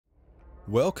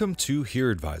Welcome to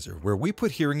HearAdvisor, where we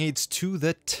put hearing aids to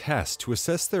the test to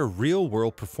assess their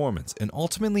real-world performance and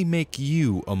ultimately make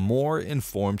you a more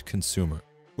informed consumer.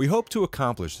 We hope to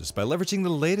accomplish this by leveraging the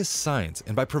latest science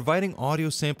and by providing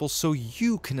audio samples so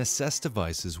you can assess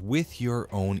devices with your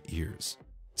own ears.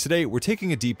 Today, we're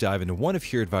taking a deep dive into one of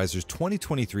HearAdvisor's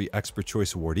 2023 Expert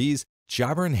Choice awardees,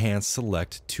 Jabra Enhanced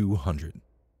Select 200.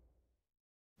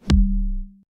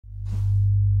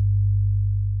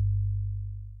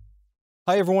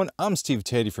 Hi everyone, I'm Steve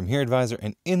Taddy from HearAdvisor,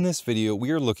 and in this video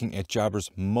we are looking at Jabra's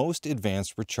most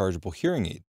advanced rechargeable hearing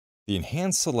aid, the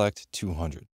Enhanced Select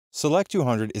 200. Select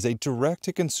 200 is a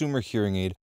direct-to-consumer hearing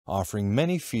aid offering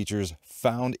many features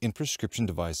found in prescription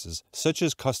devices such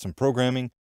as custom programming,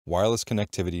 wireless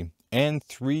connectivity, and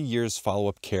 3 years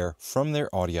follow-up care from their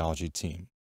audiology team.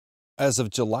 As of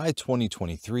July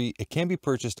 2023, it can be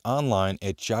purchased online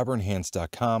at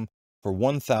jabraenhanced.com for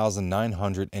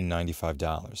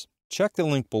 $1,995. Check the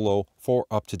link below for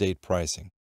up-to-date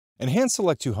pricing. Enhanced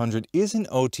Select 200 is an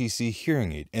OTC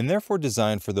hearing aid and therefore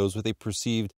designed for those with a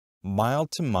perceived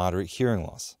mild to moderate hearing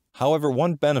loss. However,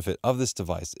 one benefit of this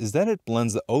device is that it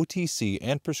blends the OTC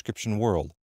and prescription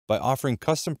world by offering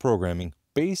custom programming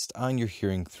based on your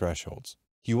hearing thresholds.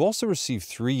 You also receive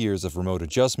 3 years of remote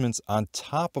adjustments on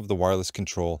top of the wireless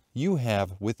control you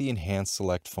have with the Enhanced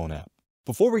Select phone app.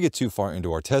 Before we get too far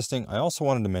into our testing, I also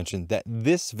wanted to mention that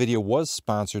this video was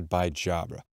sponsored by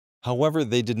Jabra. However,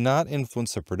 they did not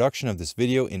influence the production of this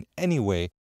video in any way,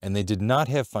 and they did not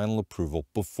have final approval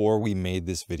before we made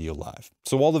this video live.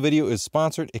 So while the video is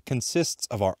sponsored, it consists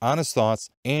of our honest thoughts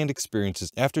and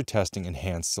experiences after testing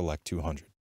Enhanced Select 200.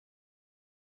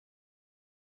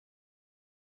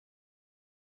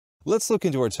 Let's look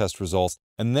into our test results,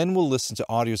 and then we'll listen to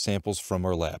audio samples from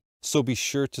our lab, so be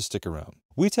sure to stick around.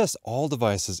 We test all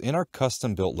devices in our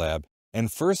custom-built lab and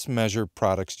first measure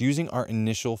products using our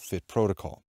initial fit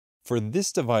protocol. For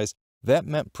this device, that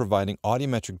meant providing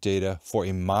audiometric data for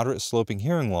a moderate sloping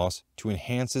hearing loss to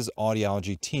Enhance's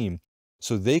audiology team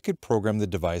so they could program the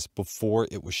device before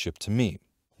it was shipped to me.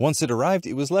 Once it arrived,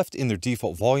 it was left in their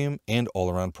default volume and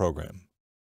all-around program.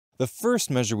 The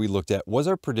first measure we looked at was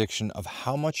our prediction of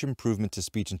how much improvement to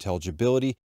speech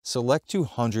intelligibility Select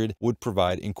 200 would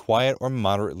provide in quiet or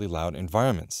moderately loud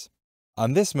environments.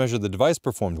 On this measure, the device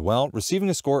performed well,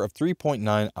 receiving a score of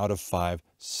 3.9 out of 5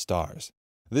 stars.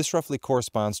 This roughly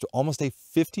corresponds to almost a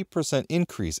 50%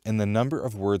 increase in the number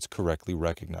of words correctly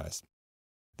recognized.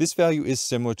 This value is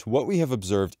similar to what we have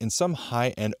observed in some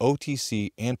high-end OTC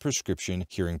and prescription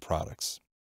hearing products.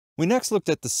 We next looked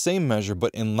at the same measure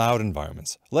but in loud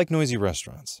environments, like noisy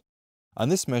restaurants. On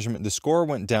this measurement, the score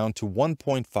went down to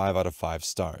 1.5 out of 5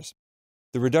 stars.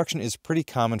 The reduction is pretty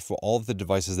common for all of the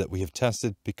devices that we have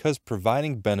tested because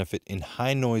providing benefit in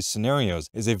high noise scenarios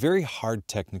is a very hard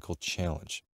technical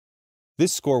challenge.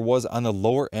 This score was on the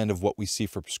lower end of what we see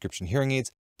for prescription hearing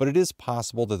aids, but it is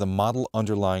possible that the model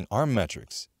underlying our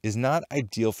metrics is not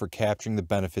ideal for capturing the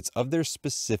benefits of their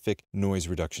specific noise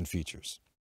reduction features.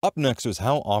 Up next was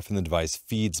how often the device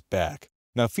feeds back.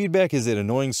 Now, feedback is an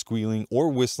annoying squealing or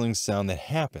whistling sound that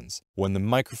happens when the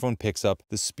microphone picks up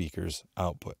the speaker's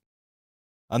output.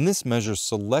 On this measure,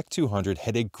 Select 200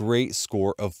 had a great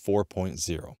score of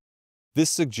 4.0. This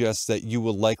suggests that you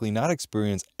will likely not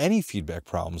experience any feedback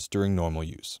problems during normal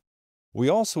use. We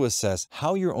also assess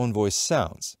how your own voice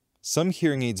sounds. Some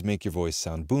hearing aids make your voice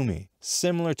sound boomy,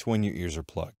 similar to when your ears are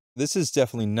plugged. This is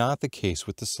definitely not the case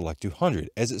with the Select 200,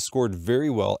 as it scored very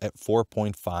well at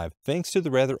 4.5 thanks to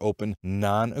the rather open,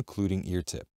 non-occluding ear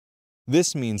tip.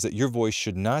 This means that your voice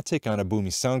should not take on a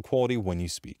boomy sound quality when you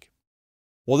speak.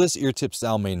 While this ear tip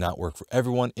style may not work for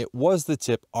everyone, it was the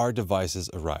tip our devices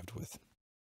arrived with.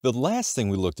 The last thing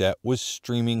we looked at was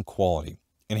streaming quality.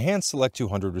 Enhanced Select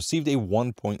 200 received a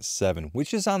 1.7,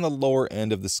 which is on the lower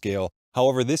end of the scale.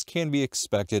 However, this can be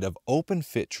expected of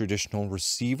open-fit traditional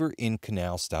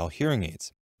receiver-in-canal style hearing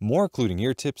aids. More occluding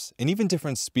ear tips and even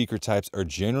different speaker types are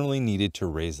generally needed to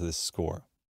raise this score.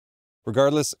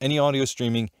 Regardless, any audio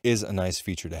streaming is a nice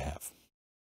feature to have.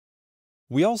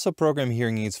 We also program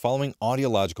hearing aids following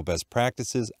audiological best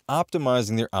practices,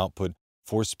 optimizing their output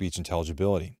for speech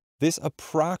intelligibility. This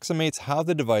approximates how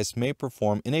the device may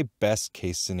perform in a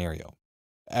best-case scenario.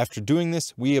 After doing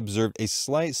this, we observed a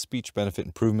slight speech benefit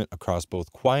improvement across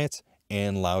both quiet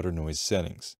and louder noise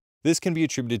settings. This can be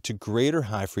attributed to greater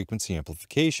high-frequency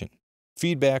amplification.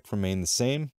 Feedback remained the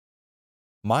same.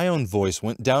 My own voice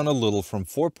went down a little from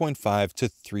 4.5 to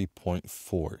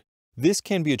 3.4. This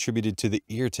can be attributed to the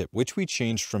ear tip, which we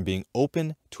changed from being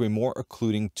open to a more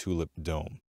occluding tulip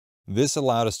dome. This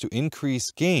allowed us to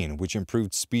increase gain, which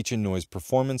improved speech and noise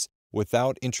performance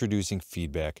without introducing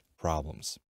feedback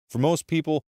problems. For most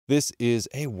people, This is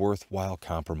a worthwhile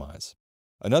compromise.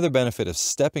 Another benefit of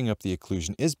stepping up the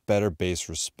occlusion is better bass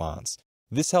response.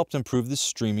 This helped improve the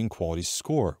streaming quality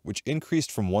score, which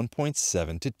increased from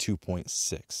 1.7 to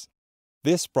 2.6.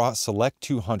 This brought Select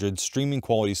 200 streaming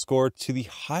quality score to the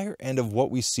higher end of what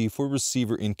we see for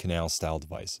receiver in canal style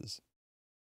devices.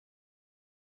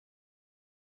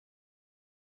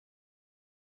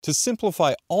 To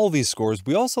simplify all these scores,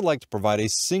 we also like to provide a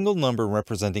single number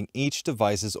representing each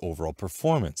device's overall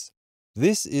performance.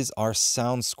 This is our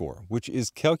SoundScore, which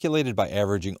is calculated by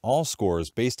averaging all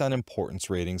scores based on importance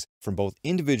ratings from both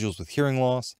individuals with hearing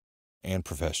loss and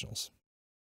professionals.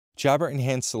 Jabra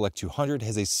Enhanced Select 200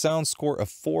 has a SoundScore of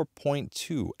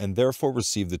 4.2 and therefore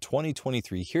received the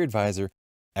 2023 HearAdvisor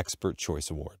Expert Choice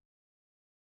Award.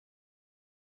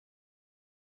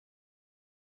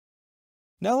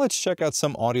 Now let's check out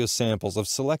some audio samples of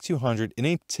Select 200 in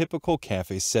a typical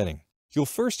cafe setting. You'll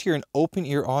first hear an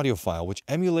open-ear audio file which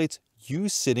emulates you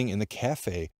sitting in the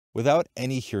cafe without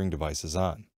any hearing devices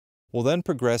on. We'll then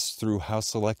progress through how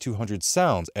Select 200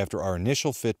 sounds after our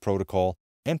initial fit protocol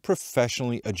and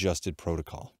professionally adjusted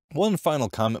protocol. One final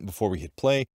comment before we hit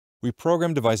play: we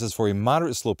program devices for a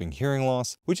moderate sloping hearing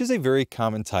loss, which is a very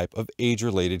common type of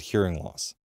age-related hearing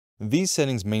loss. These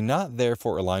settings may not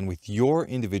therefore align with your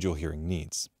individual hearing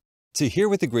needs. To hear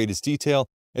with the greatest detail,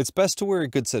 it's best to wear a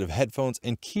good set of headphones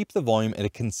and keep the volume at a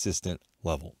consistent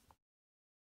level.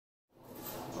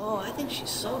 Oh, I think she's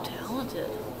so talented.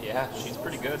 Yeah, she's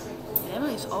pretty good.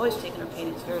 Emily's always taken her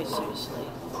paintings very seriously.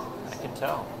 I can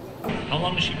tell. How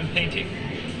long has she been painting?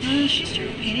 She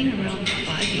started painting around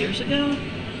 5 years ago.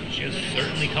 She has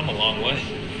certainly come a long way.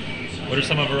 What are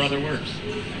some of her other works?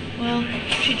 Well,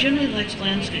 she generally likes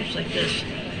landscapes like this.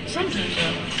 Sometimes,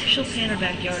 she'll paint her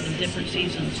backyard in different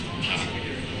seasons.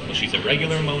 Well, she's a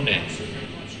regular Monet.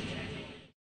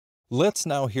 Let's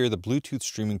now hear the Bluetooth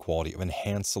streaming quality of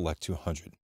Enhanced Select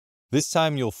 200. This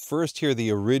time you'll first hear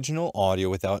the original audio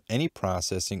without any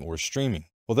processing or streaming.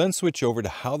 We'll then switch over to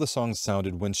how the song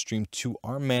sounded when streamed to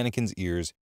our mannequin's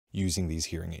ears using these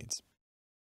hearing aids.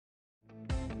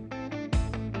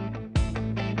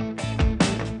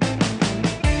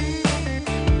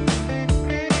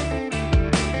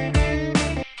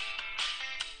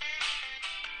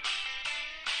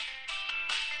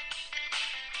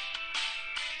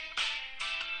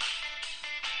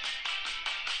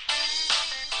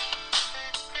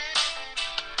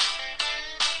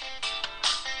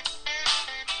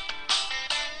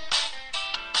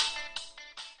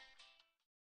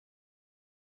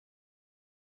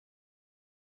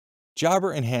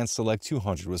 Jabra Enhanced Select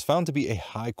 200 was found to be a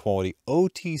high-quality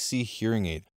OTC hearing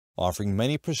aid, offering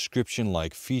many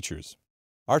prescription-like features.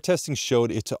 Our testing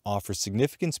showed it to offer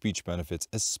significant speech benefits,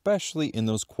 especially in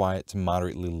those quiet to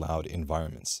moderately loud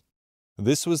environments.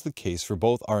 This was the case for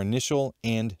both our initial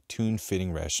and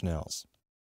tune-fitting rationales.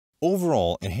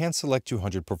 Overall, Enhanced Select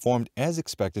 200 performed as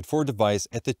expected for a device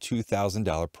at the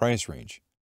 $2,000 price range.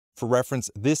 For reference,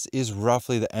 this is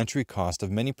roughly the entry cost of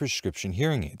many prescription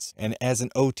hearing aids, and as an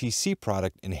OTC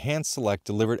product, Enhanced Select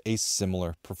delivered a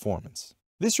similar performance.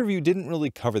 This review didn't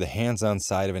really cover the hands-on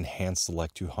side of Enhanced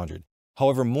Select 200.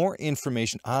 However, more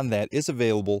information on that is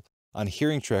available on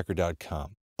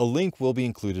hearingtracker.com. A link will be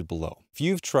included below. If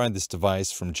you've tried this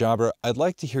device from Jabra, I'd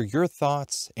like to hear your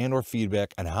thoughts and/or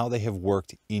feedback on how they have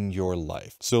worked in your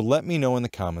life. So let me know in the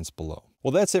comments below.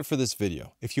 Well, that's it for this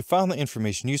video. If you found the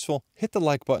information useful, hit the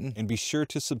like button and be sure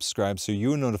to subscribe so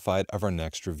you're notified of our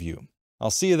next review.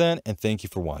 I'll see you then, and thank you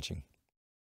for watching.